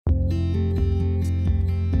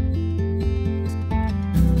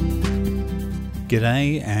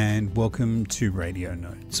G'day and welcome to Radio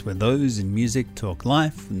Notes, where those in music talk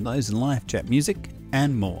life and those in life chat music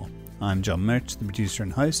and more. I'm John Murch, the producer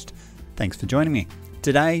and host. Thanks for joining me.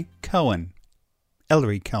 Today,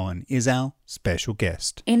 Ellery Cohen is our special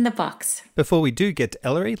guest. In the box. Before we do get to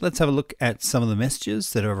Ellery, let's have a look at some of the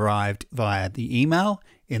messages that have arrived via the email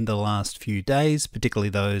in the last few days, particularly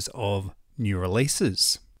those of new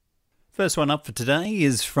releases. First one up for today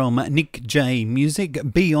is from Nick J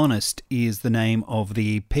Music. Be Honest is the name of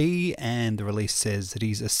the EP, and the release says that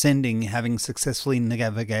he's ascending, having successfully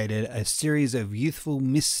navigated a series of youthful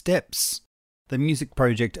missteps. The music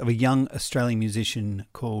project of a young Australian musician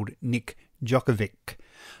called Nick Djokovic,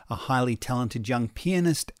 a highly talented young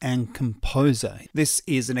pianist and composer. This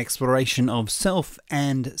is an exploration of self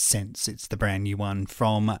and sense. It's the brand new one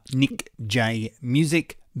from Nick J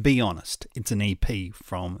Music. Be Honest. It's an EP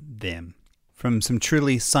from them. From some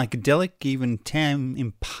truly psychedelic, even Tam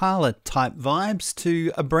Impala type vibes,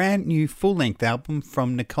 to a brand new full-length album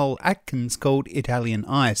from Nicole Atkins called Italian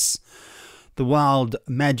Ice. The wild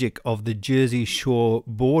magic of the Jersey Shore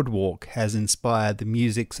boardwalk has inspired the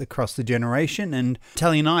musics across the generation, and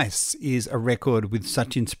Italian Ice is a record with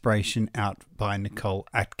such inspiration out by Nicole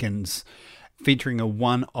Atkins, featuring a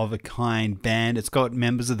one-of-a-kind band. It's got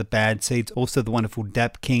members of the Bad Seeds, also the wonderful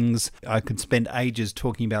Dap Kings. I could spend ages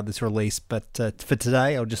talking about this release, but for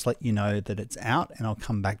today, I'll just let you know that it's out, and I'll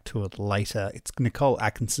come back to it later. It's Nicole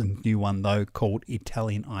Atkinson's new one, though, called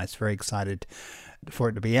Italian Ice. Very excited for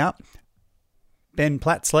it to be out. Ben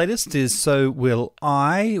Platt's latest is So Will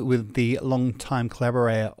I, with the long-time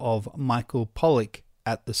collaborator of Michael Pollock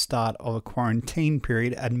at the start of a quarantine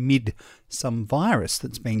period amid some virus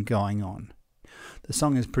that's been going on. The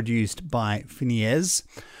song is produced by Finez.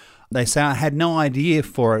 They say, I had no idea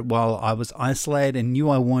for it while I was isolated and knew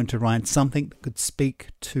I wanted to write something that could speak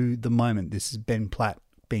to the moment. This is Ben Platt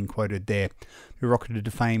being quoted there, who rocketed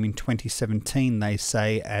to fame in 2017, they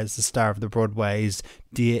say, as the star of the Broadway's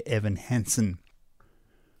Dear Evan Hansen.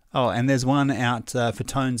 Oh, and there's one out for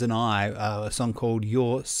Tones and I, a song called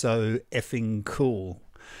You're So Effing Cool.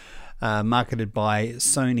 Marketed by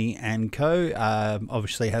Sony & Co.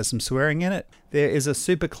 Obviously has some swearing in it. There is a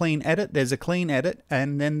super clean edit, there's a clean edit,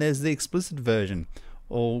 and then there's the explicit version,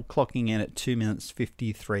 all clocking in at 2 minutes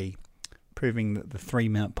 53, proving that the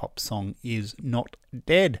 3-minute pop song is not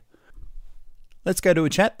dead. Let's go to a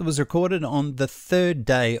chat that was recorded on the 3rd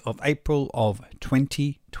day of April of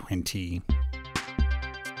 2020.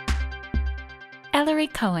 Ellery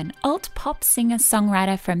Cohen, alt-pop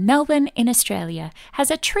singer-songwriter from Melbourne in Australia, has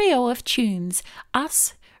a trio of tunes,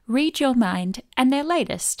 Us, Read Your Mind, and their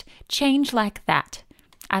latest, Change Like That.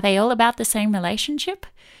 Are they all about the same relationship?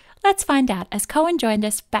 Let's find out as Cohen joined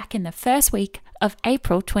us back in the first week of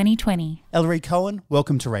April 2020. Ellery Cohen,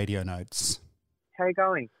 welcome to Radio Notes. How are you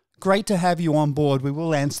going? Great to have you on board. We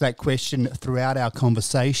will answer that question throughout our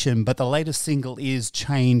conversation, but the latest single is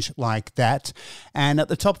Change Like That. And at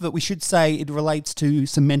the top of it, we should say it relates to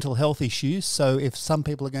some mental health issues. So if some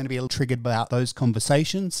people are going to be a little triggered about those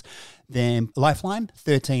conversations, then Lifeline,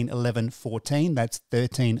 13 11 14, that's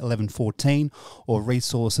 13 11 14, or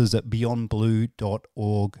resources at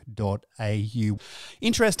beyondblue.org.au.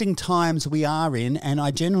 Interesting times we are in, and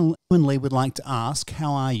I genuinely would like to ask,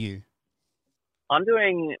 how are you? I'm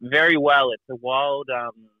doing very well. It's a wild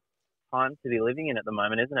time to be living in at the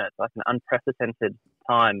moment, isn't it? It's like an unprecedented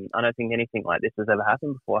time. I don't think anything like this has ever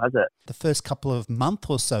happened before, has it? The first couple of months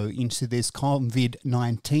or so into this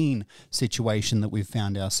COVID-19 situation that we've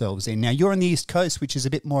found ourselves in. Now, you're on the East Coast, which is a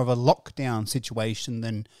bit more of a lockdown situation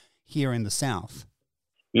than here in the South.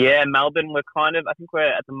 Yeah, Melbourne, I think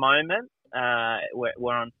we're at the moment,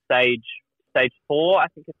 we're on stage 4, I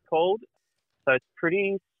think it's called. So it's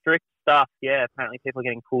pretty strict stuff. Yeah, apparently people are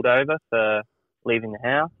getting pulled over for leaving the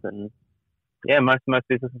house, and yeah, most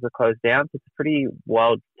businesses are closed down. So it's a pretty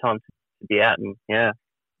wild time to be out, and yeah.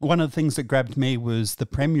 One of the things that grabbed me was the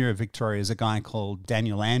Premier of Victoria is a guy called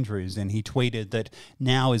Daniel Andrews, and he tweeted that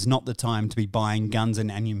now is not the time to be buying guns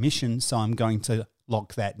and ammunition, so I'm going to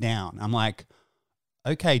lock that down. I'm like,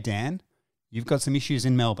 okay, Dan, you've got some issues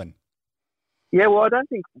in Melbourne. Yeah, well, I don't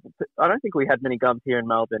think we had many guns here in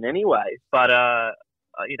Melbourne anyway, but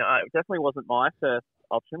it definitely wasn't my first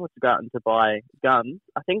option was to go out and to buy guns.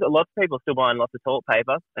 I think a lot of people are still buying lots of toilet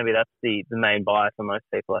paper. Maybe that's the main buy for most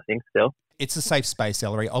people, I think, still. It's a safe space,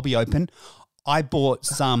 Ellery. I'll be open. I bought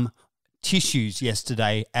some tissues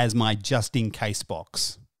yesterday as my just-in-case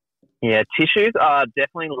box. Yeah, tissues are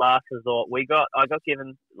definitely last resort. I got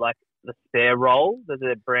given, like, the spare roll. There's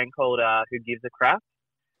a brand called Who Gives a Crap.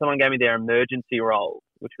 Someone gave me their emergency roll,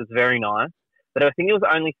 which was very nice. But I think it was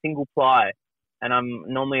only single ply. And I'm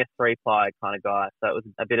normally a 3-ply kind of guy, so it was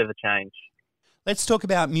a bit of a change. Let's talk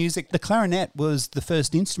about music. The clarinet was the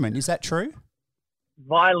first instrument. Is that true?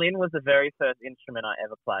 Violin was the very first instrument I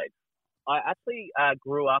ever played. I actually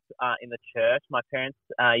grew up in the church. My parents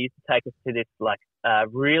used to take us to this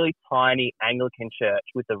really tiny Anglican church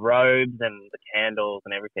with the robes and the candles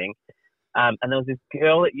and everything. And there was this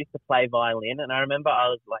girl that used to play violin, and I remember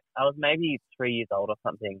I was maybe 3 years old or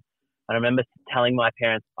something. I remember telling my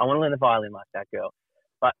parents, I want to learn the violin like that girl.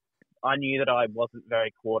 But I knew that I wasn't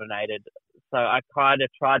very coordinated, so I kind of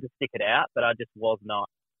tried to stick it out, but I just was not.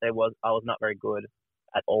 I was not very good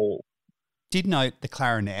at all. Did note the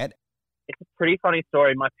clarinet. It's a pretty funny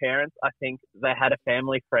story. My parents, I think they had a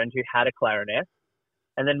family friend who had a clarinet,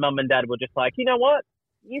 and then mum and dad were just like, you know what,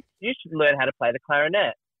 you should learn how to play the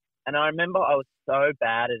clarinet. And I remember I was so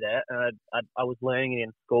bad at it, and I was learning it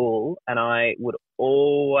in school, and I would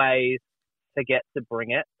always forget to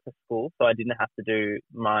bring it to school, so I didn't have to do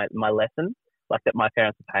my lessons like that my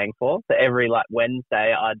parents were paying for. So every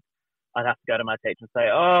Wednesday, I'd have to go to my teacher and say,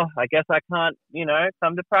 oh, I guess I can't,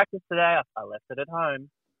 come to practice today. I left it at home.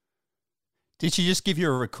 Did she just give you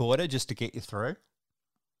a recorder just to get you through?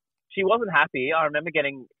 She wasn't happy. I remember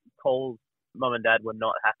getting calls. Mum and dad were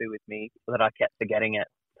not happy with me that I kept forgetting it.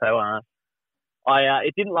 So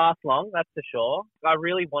it didn't last long, that's for sure. I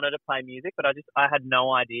really wanted to play music, but I had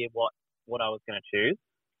no idea what I was going to choose.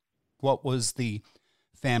 What was the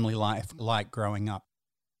family life like growing up?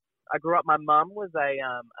 I grew up. My mum was a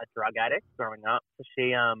drug addict growing up. So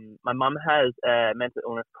my mum has a mental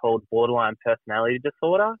illness called borderline personality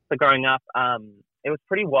disorder. So growing up, it was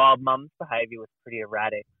pretty wild. Mum's behaviour was pretty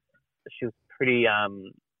erratic. She was pretty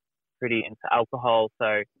into alcohol.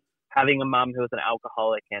 So having a mum who was an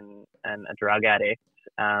alcoholic and a drug addict,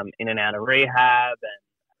 in and out of rehab, and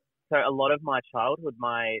so a lot of my childhood,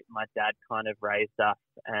 my dad kind of raised us,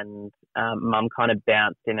 and mum kind of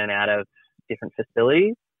bounced in and out of different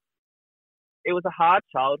facilities. It was a hard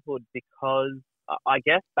childhood because I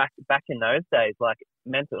guess back in those days,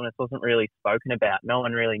 mental illness wasn't really spoken about. No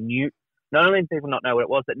one really knew. Not only did people not know what it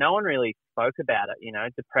was, but no one really spoke about it.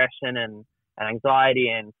 Depression and anxiety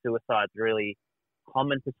and suicide's really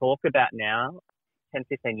common to talk about now. 10,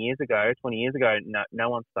 15 years ago, 20 years ago, no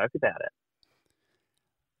one spoke about it.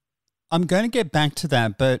 I'm going to get back to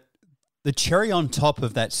that, but the cherry on top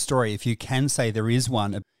of that story, if you can say there is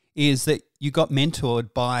one, is that you got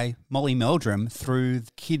mentored by Molly Meldrum through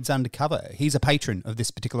Kids Undercover. He's a patron of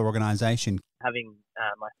this particular organisation. Having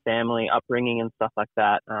my family upbringing and stuff like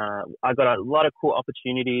that, I got a lot of cool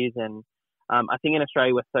opportunities, and I think in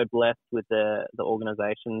Australia we're so blessed with the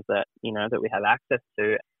organisations that that we have access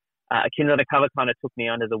to. Kids Undercover kind of took me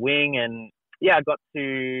under the wing, and I got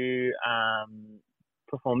to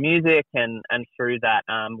perform music, and through that,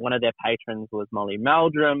 one of their patrons was Molly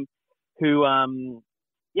Meldrum, who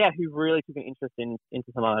really took an interest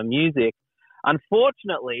into some of my music.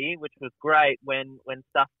 Unfortunately, which was great, when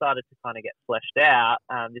stuff started to kind of get fleshed out,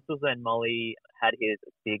 this was when Molly had his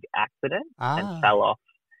big accident and fell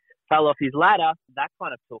off his ladder. That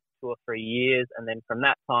kind of took 2 or 3 years, and then from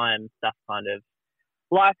that time,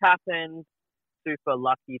 life happened. Super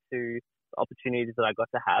lucky to the opportunities that I got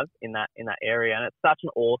to have in that area, and it's such an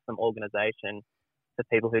awesome organisation. For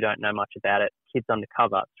people who don't know much about it, Kids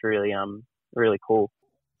Undercover, it's really cool.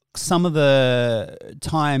 Some of the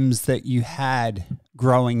times that you had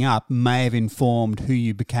growing up may have informed who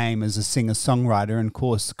you became as a singer-songwriter. And of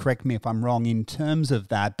course, correct me if I'm wrong in terms of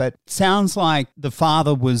that, but it sounds like the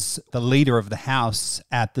father was the leader of the house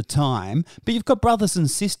at the time, but you've got brothers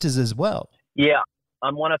and sisters as well. Yeah,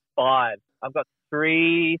 I'm one of 5. I've got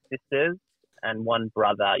 3 sisters and 1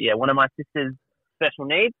 brother. Yeah, one of my sisters special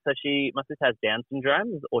needs. So my sister has Down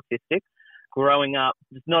syndrome, is autistic. Growing up,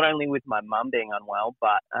 just not only with my mum being unwell,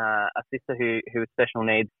 but a sister who has special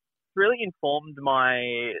needs, really informed my,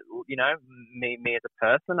 me as a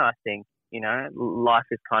person. I think, life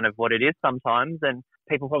is kind of what it is sometimes, and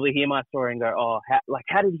people probably hear my story and go, oh,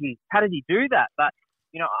 how did he do that? But,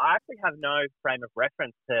 I actually have no frame of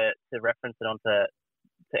reference to reference it onto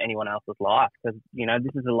anyone else's life, because,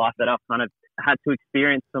 this is a life that I've kind of had to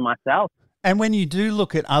experience for myself. And when you do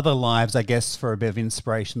look at other lives, I guess, for a bit of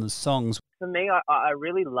inspiration, the songs. For me, I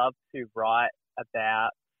really love to write about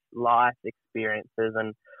life experiences,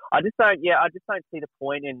 and I just don't see the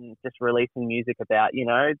point in just releasing music about,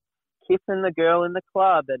 kissing the girl in the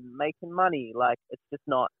club and making money. It's just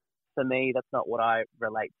not, for me, that's not what I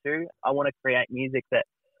relate to. I want to create music that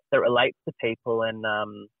relates to people, and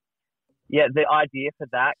the idea for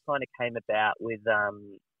that kind of came about with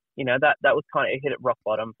that was kind of, it hit at rock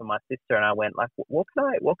bottom for my sister, and I went what can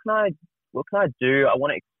I do? I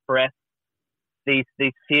want to express these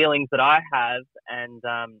feelings that I have, and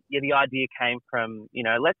the idea came from,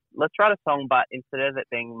 let's write a song, but instead of it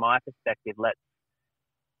being my perspective,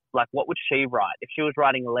 what would she write if she was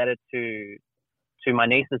writing a letter to my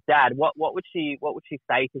niece's dad? What would she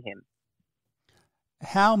say to him?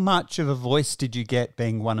 How much of a voice did you get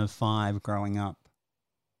being one of 5 growing up?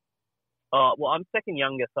 Oh, well, I'm second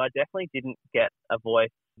youngest, so I definitely didn't get a voice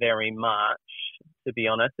very much, to be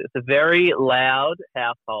honest. It's a very loud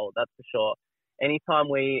household, that's for sure. Anytime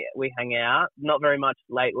we hang out, not very much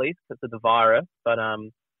lately because of the virus, but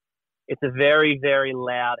it's a very, very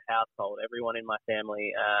loud household. Everyone in my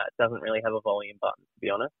family doesn't really have a volume button, to be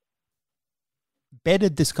honest.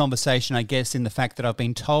 Bettered this conversation, I guess, in the fact that I've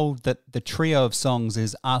been told that the trio of songs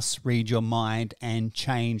is Us, Read Your Mind and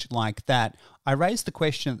Change Like That. I raised the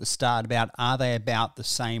question at the start about, are they about the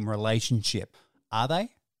same relationship? Are they?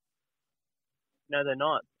 No, they're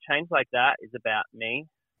not. Change Like That is about me,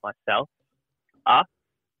 myself. Us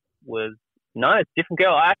was, no, it's a different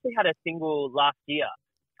girl. I actually had a single last year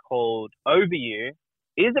called Over You.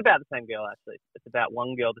 It is about the same girl, actually. It's about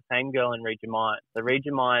one girl, the same girl in Read Your Mind. So Read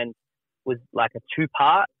Your Mind was like a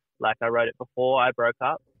 2-part. Like I wrote it before I broke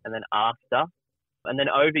up and then after. And then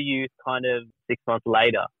Over You kind of 6 months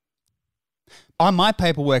later. On my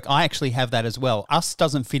paperwork, I actually have that as well. Us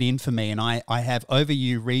doesn't fit in for me, and I have Over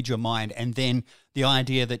You, Read Your Mind, and then the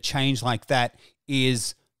idea that Change Like That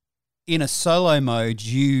is in a solo mode,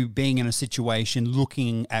 you being in a situation,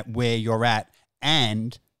 looking at where you're at,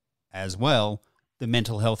 and as well, the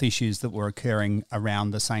mental health issues that were occurring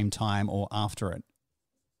around the same time or after it.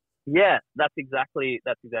 Yeah, that's exactly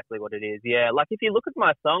what it is. Yeah, like if you look at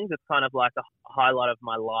my songs, it's kind of like a highlight of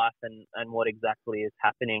my life and what exactly is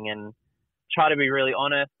happening, and try to be really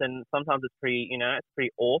honest. And sometimes it's pretty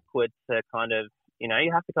awkward to kind of,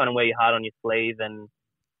 you have to kind of wear your heart on your sleeve. And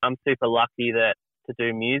I'm super lucky to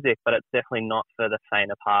do music, but it's definitely not for the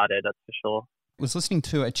faint of hearted, that's for sure. I was listening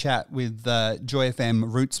to a chat with Joy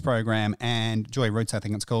FM Roots program and Joy Roots, I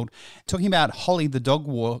think it's called, talking about Holly the dog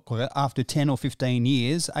walker after 10 or 15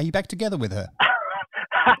 years. Are you back together with her?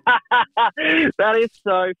 That is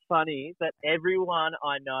so funny that everyone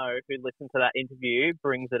I know who listened to that interview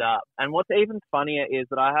brings it up. And what's even funnier is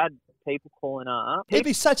that I had people calling up. It'd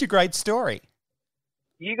be such a great story.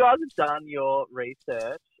 You guys have done your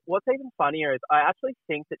research. What's even funnier is I actually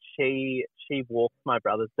think that she walks my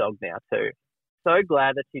brother's dog now too. So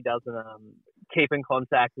glad that she doesn't keep in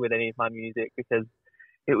contact with any of my music, because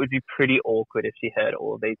it would be pretty awkward if she heard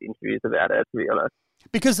all of these interviews about her, to be honest.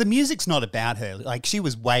 Because the music's not about her. Like, she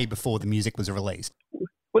was way before the music was released.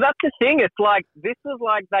 Well, that's the thing. It's like, this was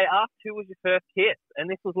like, they asked who was your first kiss, and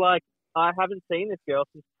this was like, I haven't seen this girl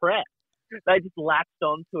since prep. They just latched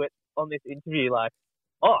onto it on this interview, like,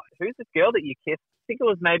 oh, who's this girl that you kissed? I think it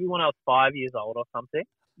was maybe when I was 5 years old or something.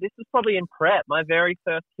 This was probably in prep, my very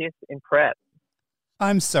first kiss in prep.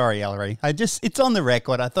 I'm sorry, Ellery. It's on the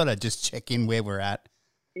record. I thought I'd just check in where we're at.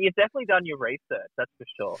 You've definitely done your research, that's for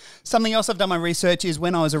sure. Something else I've done my research is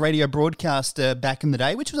when I was a radio broadcaster back in the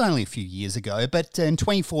day, which was only a few years ago, but in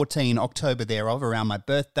 2014, October thereof, around my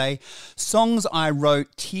birthday, songs I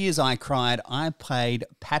wrote, tears I cried, I played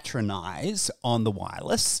Patronise on the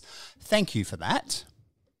wireless. Thank you for that.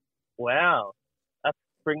 Wow, that's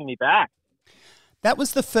bringing me back. That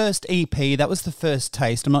was the first EP. That was the first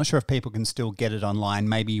taste. I'm not sure if people can still get it online.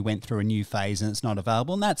 Maybe you went through a new phase and it's not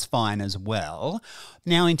available, and that's fine as well.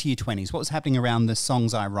 Now into your 20s. What was happening around the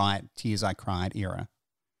Songs I Write, Tears I Cried era?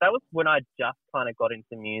 That was when I just kind of got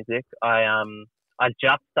into music. I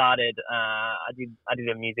just started. I did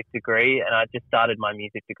a music degree, and I just started my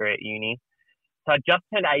music degree at uni. So I just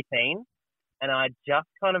turned 18, and I just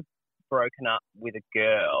kind of broken up with a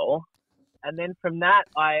girl. And then from that,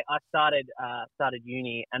 I started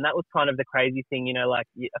uni, and that was kind of the crazy thing, like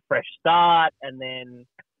a fresh start. And then,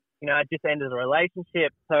 I just ended a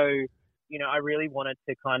relationship. So, I really wanted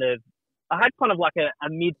to I had kind of like a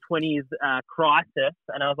mid-20s crisis,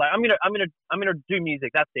 and I was like, I'm gonna do music.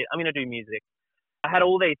 That's it. I'm gonna do music. I had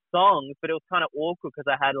all these songs, but it was kind of awkward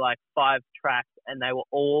because I had like 5 tracks, and they were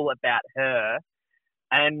all about her.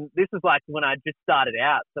 And this was like when I just started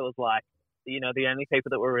out, so it was like, the only people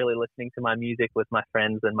that were really listening to my music was my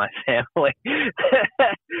friends and my family.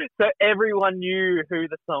 So everyone knew who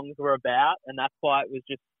the songs were about, and that's why it was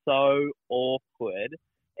just so awkward.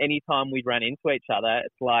 Anytime we ran into each other,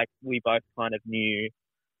 it's like we both kind of knew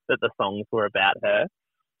that the songs were about her.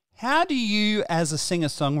 How do you, as a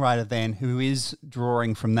singer-songwriter then, who is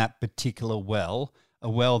drawing from that particular well, a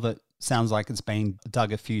well that sounds like it's been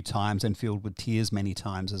dug a few times and filled with tears many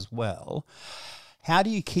times as well, how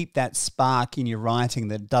do you keep that spark in your writing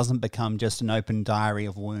that doesn't become just an open diary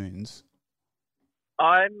of wounds?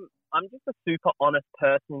 I'm I'm just a super honest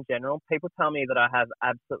person in general. People tell me that I have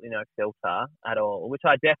absolutely no filter at all, which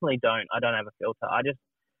I definitely don't. I don't have a filter. I just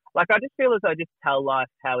feel as though I just tell life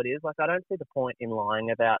how it is. Like, I don't see the point in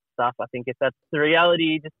lying about stuff. I think if that's the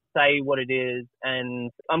reality, just say what it is. And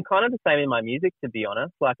I'm kind of the same in my music, to be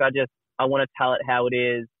honest. Like, I want to tell it how it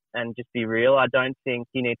is and just be real. I don't think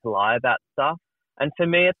you need to lie about stuff. And for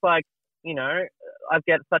me, it's like, you know, I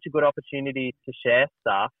get such a good opportunity to share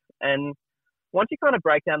stuff. And once you kind of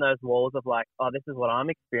break down those walls of like, oh, this is what I'm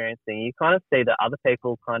experiencing, you kind of see that other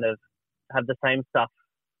people kind of have the same stuff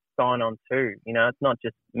going on too. You know, it's not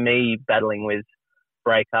just me battling with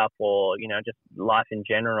breakup or, you know, just life in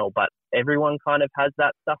general, but everyone kind of has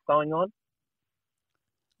that stuff going on.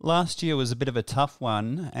 Last year was a bit of a tough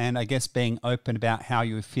one, and I guess being open about how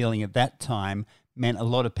you were feeling at that time meant a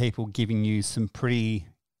lot of people giving you some pretty,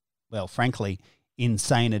 well, frankly,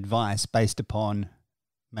 insane advice based upon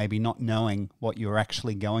maybe not knowing what you were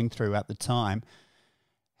actually going through at the time.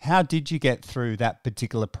 How did you get through that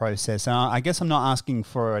particular process? And I guess I'm not asking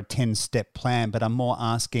for a 10-step plan, but I'm more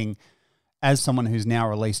asking, as someone who's now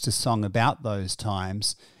released a song about those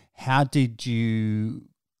times, how did you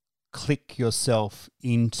click yourself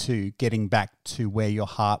into getting back to where your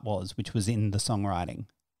heart was, which was in the songwriting?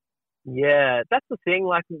 Yeah, that's the thing.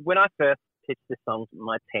 Like, when I first pitched this song to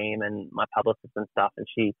my team and my publicist and stuff, and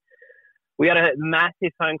we had a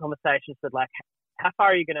massive phone conversation, said like, how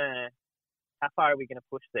far are we going to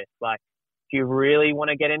push this? Like, do you really want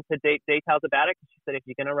to get into deep details about it? Because she said, if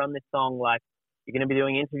you're going to run this song, like, you're going to be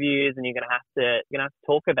doing interviews and you're going to have to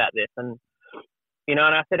talk about this. And, you know,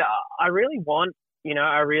 and I said, I really want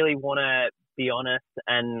to be honest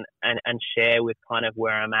and share with kind of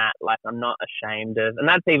where I'm at. Like, I'm not ashamed of, and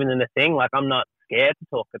that's even in the thing, like, I'm not scared to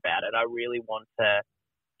talk about it. I really want to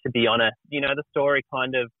be honest. You know, the story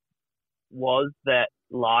kind of was that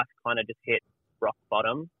life kind of just hit rock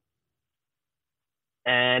bottom.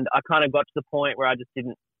 And I kind of got to the point where I just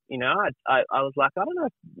didn't, you know, I was like, I don't know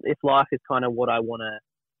if life is kind of what I want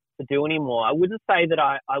to do anymore. I wouldn't say that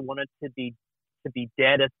I wanted to be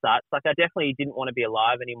dead as such. Like, I definitely didn't want to be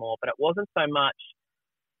alive anymore, but it wasn't so much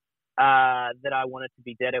that I wanted to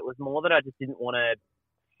be dead. It was more that I just didn't want to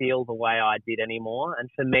feel the way I did anymore. And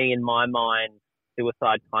for me, in my mind,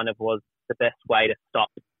 suicide kind of was the best way to stop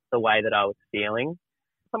the way that I was feeling.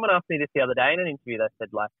 Someone asked me this the other day in an interview. They said,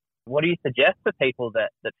 like, what do you suggest for people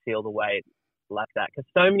that feel the way like that? Because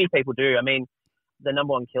so many people do. I mean, the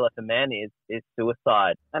number one killer for men is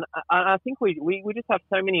suicide. And I think we just have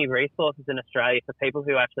so many resources in Australia for people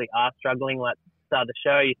who actually are struggling. Like, start the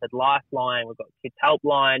show, you said Lifeline, we've got Kids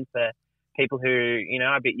Helpline for people who, you know,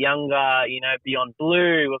 are a bit younger, you know, Beyond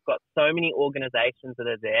Blue. We've got so many organisations that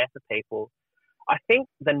are there for people. I think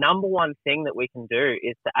the number one thing that we can do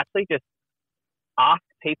is to actually just ask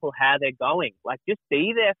people how they're going. Like, just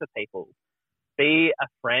be there for people. Be a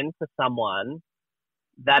friend to someone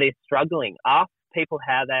that is struggling. Ask people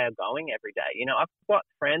how they are going every day. You know, I've got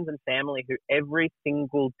friends and family who every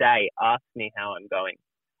single day ask me how I'm going.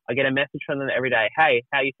 I get a message from them every day. Hey,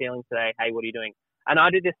 how are you feeling today? Hey, what are you doing? And I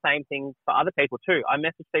do the same thing for other people too. I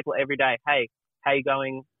message people every day. Hey, how are you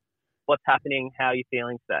going? What's happening? How are you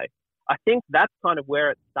feeling today? I think that's kind of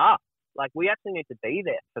where it starts. Like, we actually need to be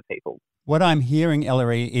there for people. What I'm hearing,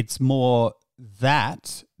 Ellery, it's more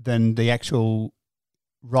that than the actual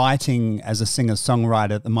writing as a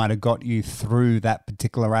singer-songwriter that might have got you through that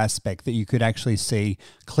particular aspect, that you could actually see,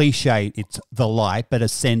 cliche, it's the light, but a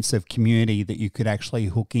sense of community that you could actually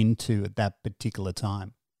hook into at that particular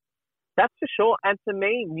time. That's for sure. And to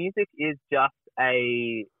me, music is just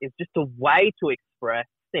a way to express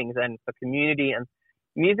things, and for community. And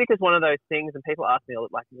music is one of those things, and people ask me,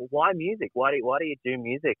 like, well, why music? Why do you do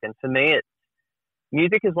music? And for me,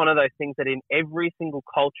 music is one of those things that in every single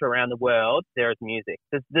culture around the world, there is music.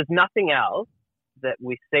 There's nothing else that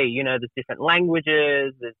we see. You know, there's different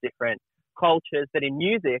languages, there's different cultures, but in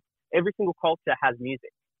music, every single culture has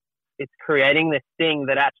music. It's creating this thing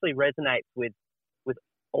that actually resonates with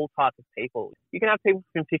all types of people. You can have people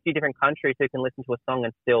from 50 different countries who can listen to a song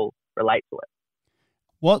and still relate to it.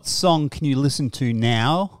 What song can you listen to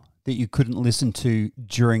now that you couldn't listen to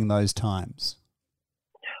during those times?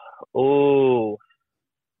 Oh,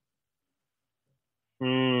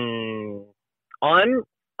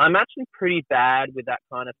 I'm actually pretty bad with that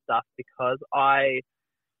kind of stuff because I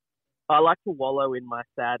like to wallow in my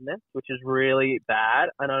sadness, which is really bad.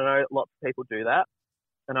 And I know lots of people do that,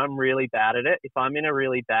 and I'm really bad at it. If I'm in a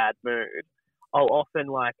really bad mood, I'll often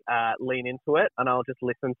lean into it, and I'll just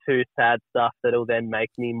listen to sad stuff that'll then make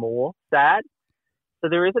me more sad. So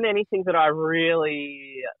there isn't anything that I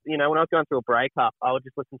really, you know, when I was going through a breakup, I would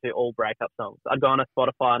just listen to all breakup songs. I'd go on a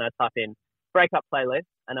Spotify and I'd type in breakup playlist,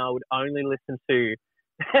 and I would only listen to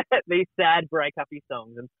these sad breakup-y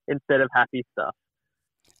songs instead of happy stuff.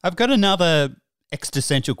 I've got another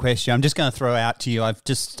existential question I'm just going to throw out to you.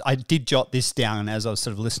 I did jot this down as I was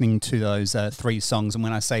sort of listening to those 3 songs. And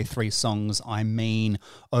when I say 3 songs, I mean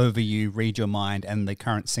Over You, Read Your Mind, and the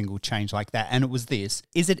current single Change Like That. And it was this: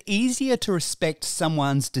 is it easier to respect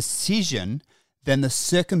someone's decision than the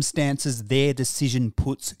circumstances their decision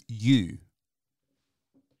puts you?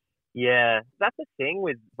 Yeah, that's the thing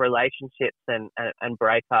with relationships and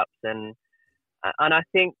breakups. And I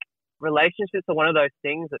think relationships are one of those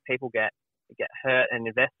things that people get hurt and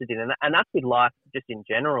invested in, and that's with life just in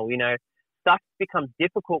general. Stuff becomes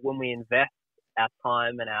difficult when we invest our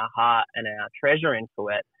time and our heart and our treasure into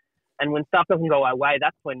it, and when stuff doesn't go our way,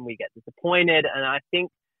 that's when we get disappointed. And I think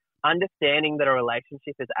understanding that a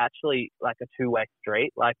relationship is actually like a two-way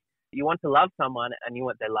street. Like, you want to love someone and you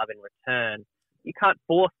want their love in return. You can't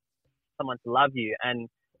force someone to love you, and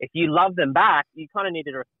if you love them back, you kind of need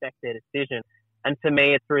to respect their decision. And for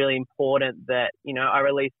me, it's really important that, I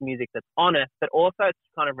release music that's honest, but also it's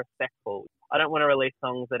kind of respectful. I don't want to release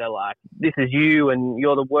songs that are like, this is you and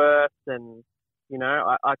you're the worst. And,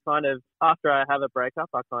 I kind of, after I have a breakup,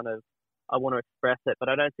 I want to express it, but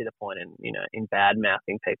I don't see the point in bad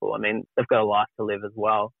mouthing people. I mean, they've got a life to live as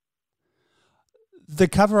well. The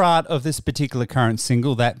cover art of this particular current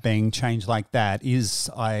single, that being Change Like That, is,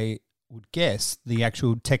 I would guess, the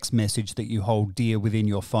actual text message that you hold dear within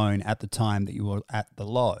your phone at the time that you were at the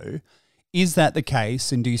low. Is that the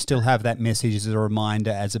case? And do you still have that message as a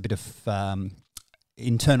reminder, as a bit of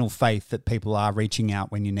internal faith that people are reaching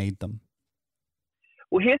out when you need them?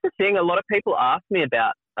 Well, here's the thing. A lot of people ask me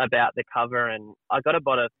about the cover, and I got a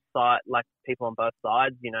lot of like people on both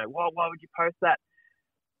sides, why would you post that?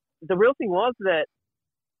 The real thing was that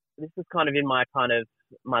this was kind of in my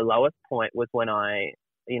lowest point, was when I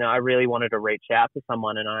really wanted to reach out to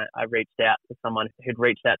someone, and I reached out to someone who'd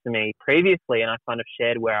reached out to me previously, and I kind of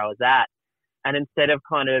shared where I was at. And instead of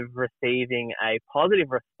kind of receiving a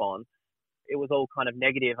positive response, it was all kind of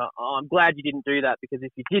negative. Oh, I'm glad you didn't do that, because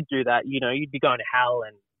if you did do that, you'd be going to hell.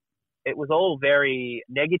 And it was all very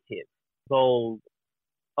negative. It was all,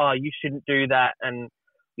 oh, you shouldn't do that. And,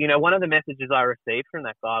 one of the messages I received from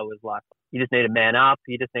that guy was like, you just need to man up.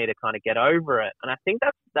 You just need to kind of get over it. And I think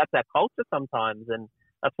that's our culture sometimes. And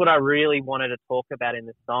that's what I really wanted to talk about in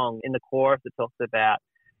the song. In the chorus, it talks about,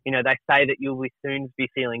 they say that you'll soon be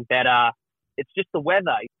feeling better. It's just the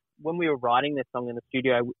weather. When we were writing this song in the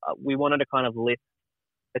studio, we wanted to kind of list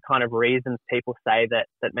the kind of reasons people say that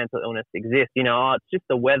mental illness exists. It's just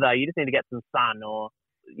the weather. You just need to get some sun, or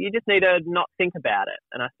you just need to not think about it.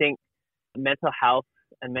 And I think mental health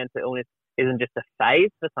and mental illness isn't just a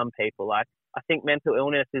phase for some people. Like, I think mental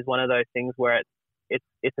illness is one of those things where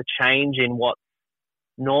it's a change in what's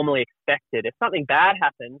normally expected. If something bad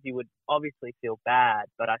happens, you would obviously feel bad.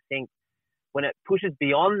 But I think when it pushes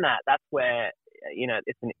beyond that, that's where,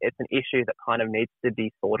 it's an issue that kind of needs to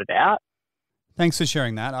be sorted out. Thanks for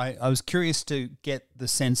sharing that. I was curious to get the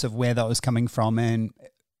sense of where that was coming from, and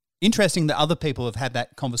interesting that other people have had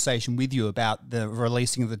that conversation with you about the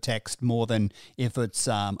releasing of the text more than if it's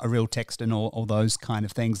a real text and all those kind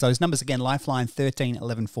of things. Those numbers again: Lifeline 13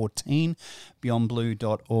 11 14,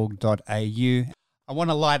 beyondblue.org.au. I want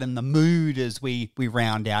to lighten the mood as we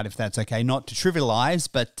round out, if that's okay. Not to trivialise,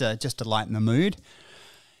 but just to lighten the mood.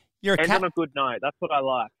 You're a End cat. on a good note. That's what I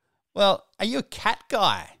like. Well, are you a cat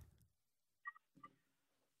guy?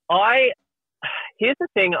 Here's the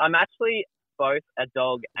thing. I'm actually both a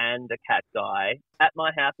dog and a cat guy. At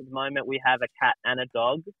my house at the moment, we have a cat and a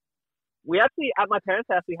dog. We actually, at my parents'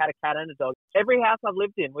 house, we had a cat and a dog. Every house I've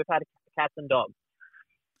lived in, we've had cats and dogs.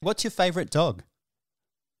 What's your favourite dog?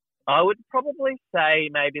 I would probably say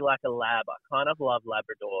maybe like a lab. I kind of love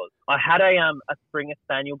Labradors. I had a Springer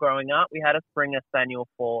Spaniel growing up. We had a Springer Spaniel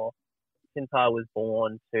since I was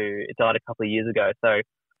born. It died a couple of years ago. So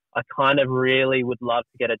I kind of really would love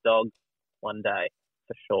to get a dog one day,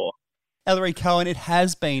 for sure. Ellery Cohen, it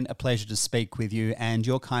has been a pleasure to speak with you, and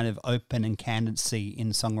your kind of open and candidacy in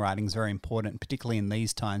songwriting is very important, particularly in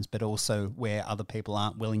these times, but also where other people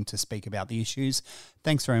aren't willing to speak about the issues.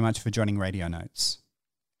 Thanks very much for joining Radio Notes.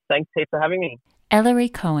 Thanks, Pete, for having me. Ellery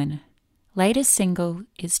Cohen. Latest single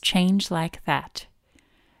is Change Like That.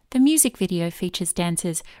 The music video features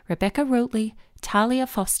dancers Rebecca Rootley, Talia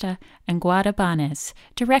Foster and Guada Barnes,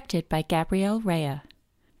 directed by Gabrielle Rea.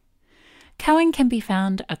 Cohen can be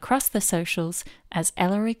found across the socials as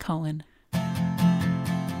Ellery Cohen.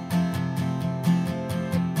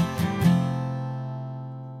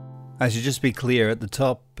 I should just be clear at the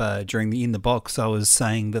top, during the In the Box, I was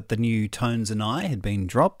saying that the new Tones and I had been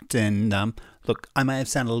dropped, and look, I may have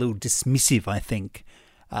sounded a little dismissive, I think,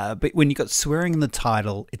 But when you've got swearing in the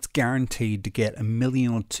title, it's guaranteed to get 1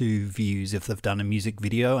 million or 2 views if they've done a music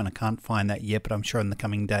video, and I can't find that yet, but I'm sure in the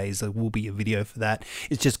coming days there will be a video for that.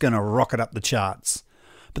 It's just going to rocket up the charts.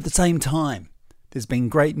 But at the same time, there's been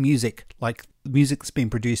great music, like music that's been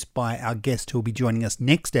produced by our guest who will be joining us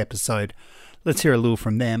next episode. Let's hear a little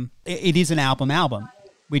from them. It is an album,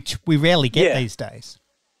 which we rarely get these days.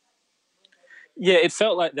 Yeah, it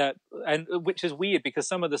felt like that, and which is weird because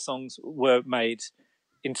some of the songs were made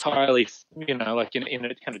entirely, like in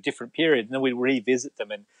a kind of different period, and then we revisit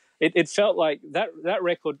them, and it felt like that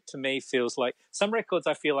record to me feels like some records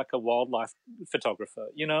I feel like a wildlife photographer,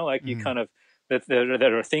 like you kind of,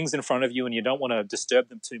 there are things in front of you and you don't want to disturb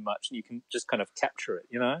them too much, and you can just kind of capture it,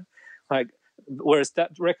 like, whereas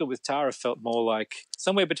that record with Tara felt more like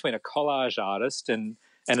somewhere between a collage artist and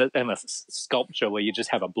a sculpture where you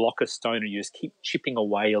just have a block of stone and you just keep chipping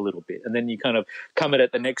away a little bit, and then you kind of come at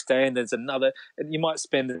it the next day and there's another, and you might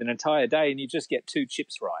spend an entire day and you just get 2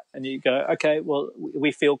 chips right, and you go, okay, well,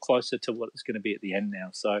 we feel closer to what it's going to be at the end now.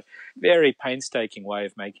 So very painstaking way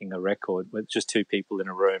of making a record with just 2 people in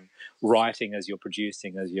a room writing as you're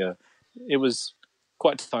producing, it was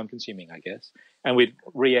quite time consuming, I guess, and we'd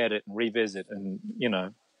re-edit and revisit, and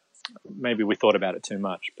maybe we thought about it too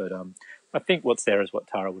much, but I think what's there is what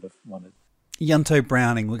Tara would have wanted. Yanto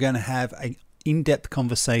Browning, we're going to have an in-depth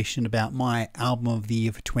conversation about my album of the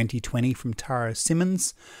year for 2020 from Tara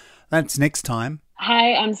Simmons. That's next time.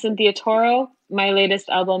 Hi, I'm Cynthia Toro. My latest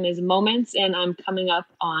album is Moments, and I'm coming up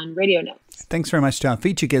on Radio Notes. Thanks very much to our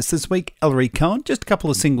feature guest this week, Ellery Cohen. Just a couple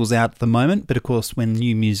of singles out at the moment, but of course when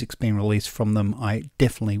new music's been released from them, I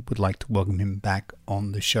definitely would like to welcome him back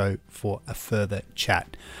on the show for a further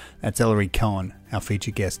chat. That's Ellery Cohen, our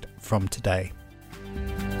feature guest from today.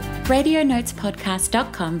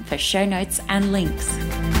 RadioNotesPodcast.com for show notes and links.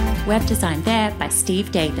 Web design there by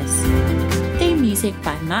Steve Davis. Theme music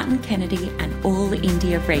by Martin Kennedy and All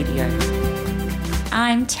India Radio.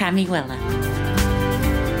 I'm Tammy Weller.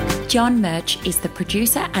 John Murch is the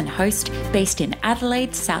producer and host based in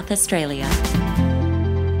Adelaide, South Australia.